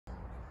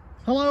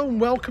Hello and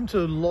welcome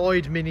to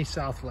Lloyd Mini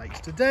South Lakes.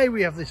 Today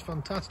we have this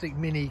fantastic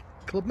Mini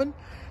Clubman.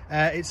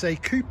 It's a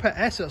Cooper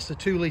S, that's the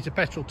 2-litre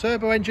petrol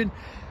turbo engine,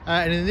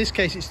 and in this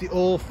case it's the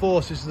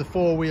ALL4, so this is the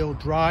 4-wheel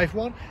drive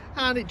one,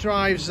 and it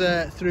drives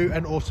through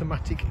an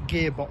automatic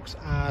gearbox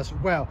as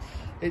well.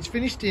 It's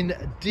finished in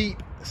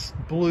deep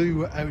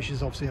blue, which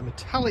is obviously a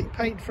metallic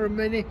paint for a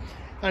Mini,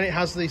 and it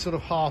has the sort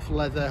of half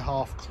leather,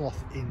 half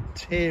cloth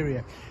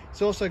interior.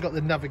 It's also got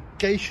the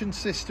navigation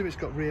system, it's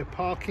got rear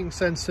parking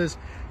sensors,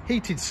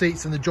 heated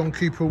seats, and the John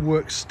Cooper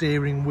Works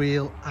steering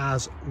wheel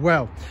as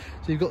well.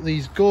 So you've got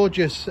these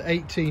gorgeous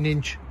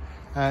 18-inch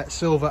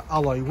silver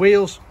alloy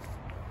wheels,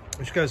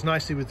 which goes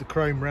nicely with the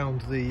chrome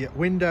round the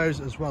windows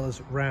as well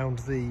as round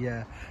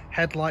the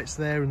headlights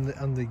there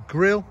and the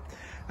grille.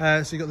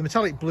 So you've got the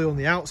metallic blue on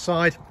the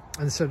outside,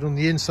 and instead on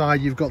the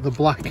inside you've got the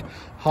black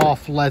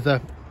half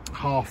leather,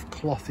 half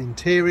cloth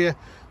interior.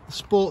 The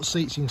sport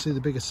seats, you can see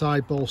the bigger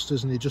side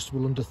bolsters and the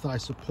adjustable under thigh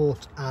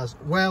support as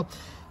well.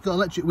 You've got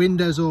electric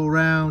windows all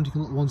around. You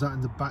can look the ones out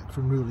in the back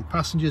for unruly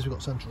passengers. We've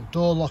got central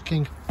door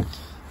locking.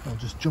 I'll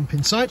just jump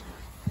inside.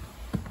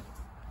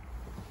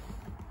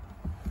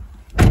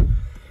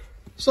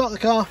 Start the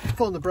car,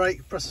 put on the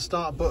brake, press the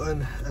start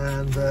button,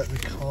 and the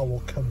car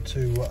will come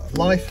to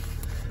life.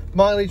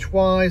 Mileage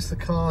wise, the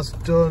car's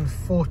done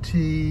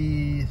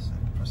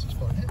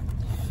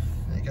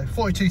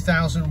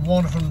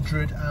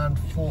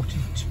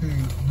 42,142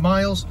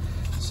 miles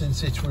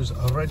since it was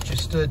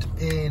registered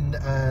in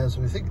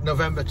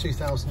November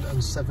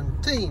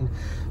 2017.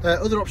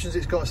 Other options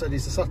it's got, I said,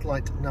 is the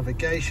satellite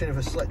navigation. If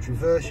I select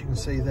reverse, you can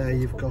see there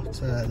you've got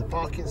the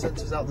parking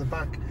sensors out the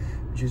back,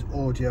 which is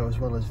audio as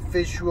well as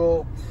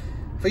visual.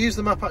 If I use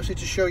the map actually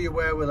to show you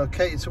where we're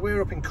located, so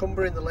we're up in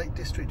Cumbria in the Lake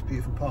District,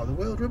 beautiful part of the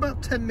world. We're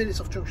about 10 minutes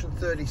off junction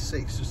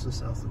 36, just to the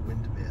south of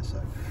Windermere. So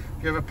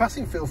if you're ever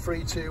passing, feel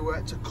free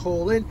to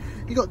call in.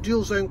 You've got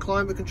dual zone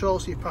climate control,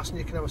 so your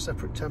passenger can have a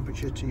separate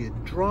temperature to your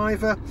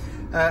driver.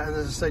 And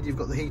as I said, you've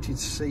got the heated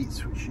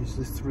seats, which is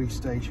the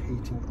 3-stage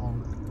heating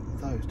on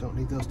those. Don't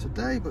need those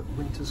today, but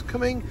winter's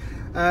coming.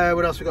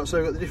 What else we got? So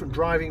we've got the different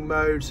driving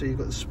modes. So you've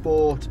got the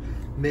sport,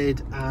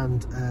 mid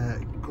and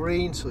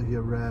green, so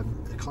your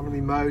economy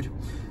mode.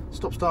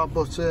 Stop start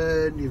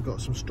button, you've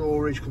got some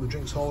storage, a couple of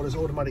drinks holders,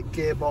 automatic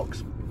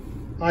gearbox,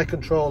 eye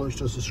control, which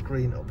does the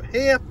screen up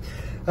here.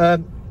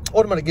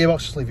 Automatic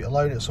gearbox, just leave it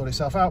alone, it'll sort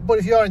itself out. But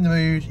if you are in the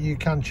mood, you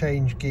can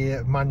change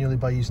gear manually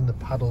by using the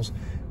paddles,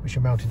 which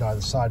are mounted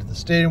either side of the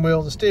steering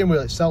wheel. The steering wheel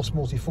itself is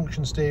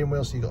multi-function steering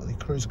wheel, so you've got the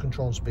cruise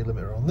control and speed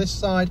limiter on this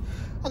side.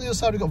 On the other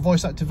side, we've got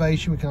voice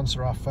activation. We can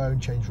answer our phone,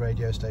 change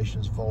radio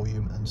stations,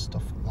 volume, and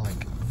stuff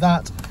like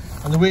that.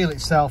 And the wheel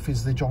itself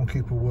is the John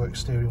Cooper Works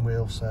steering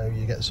wheel, so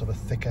you get a sort of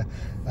thicker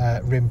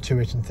rim to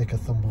it and thicker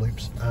thumb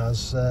loops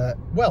as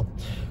well.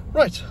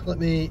 Right, let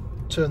me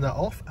turn that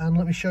off and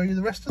let me show you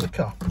the rest of the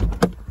car.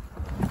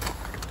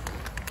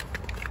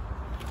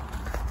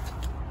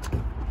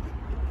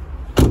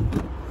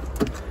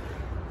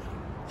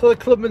 So the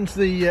Clubman's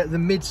the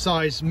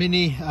mid-size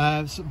Mini,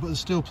 but there's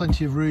still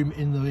plenty of room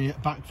in the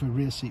back for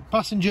rear seat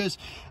passengers.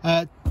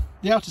 The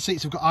outer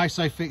seats have got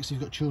ISOFIX, so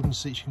you've got children's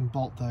seats, you can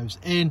bolt those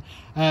in.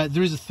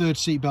 There is a third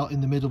seat belt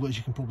in the middle, but as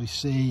you can probably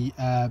see,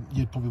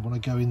 you'd probably want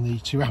to go in the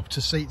 2 outer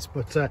seats,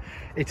 but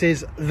it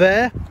is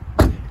there.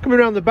 Coming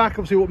around the back,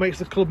 obviously what makes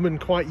the Clubman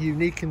quite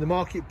unique in the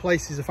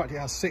marketplace is the fact it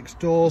has 6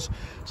 doors.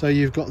 So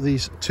you've got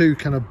these 2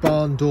 kind of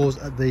barn doors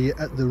at the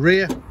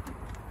rear.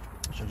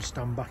 So just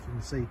stand back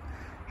and see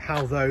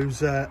how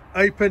those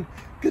open.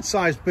 Good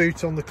sized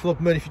boot on the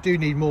Clubman. If you do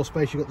need more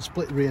space, you've got the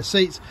split rear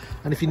seats,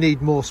 and if you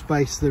need more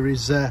space, there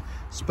is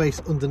space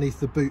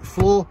underneath the boot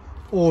floor,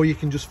 or you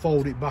can just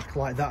fold it back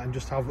like that and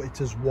just have it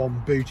as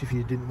one boot if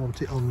you didn't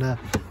want it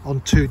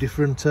on 2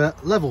 different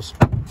levels.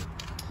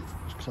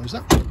 Just close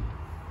that,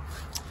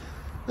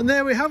 and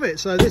there we have it.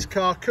 So this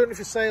car currently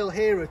for sale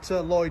here at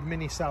Lloyd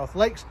Mini South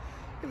Lakes.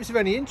 If it's of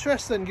any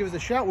interest, then give us a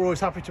shout. We're always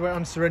happy to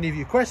answer any of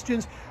your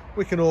questions.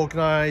 We can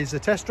organise a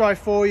test drive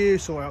for you,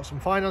 sort out some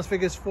finance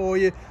figures for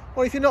you,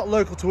 or if you're not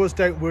local to us,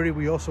 don't worry,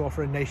 we also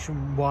offer a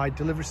nationwide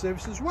delivery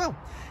service as well.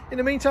 In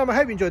the meantime, I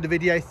hope you enjoyed the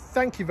video.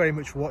 Thank you very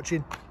much for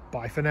watching.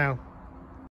 Bye for now.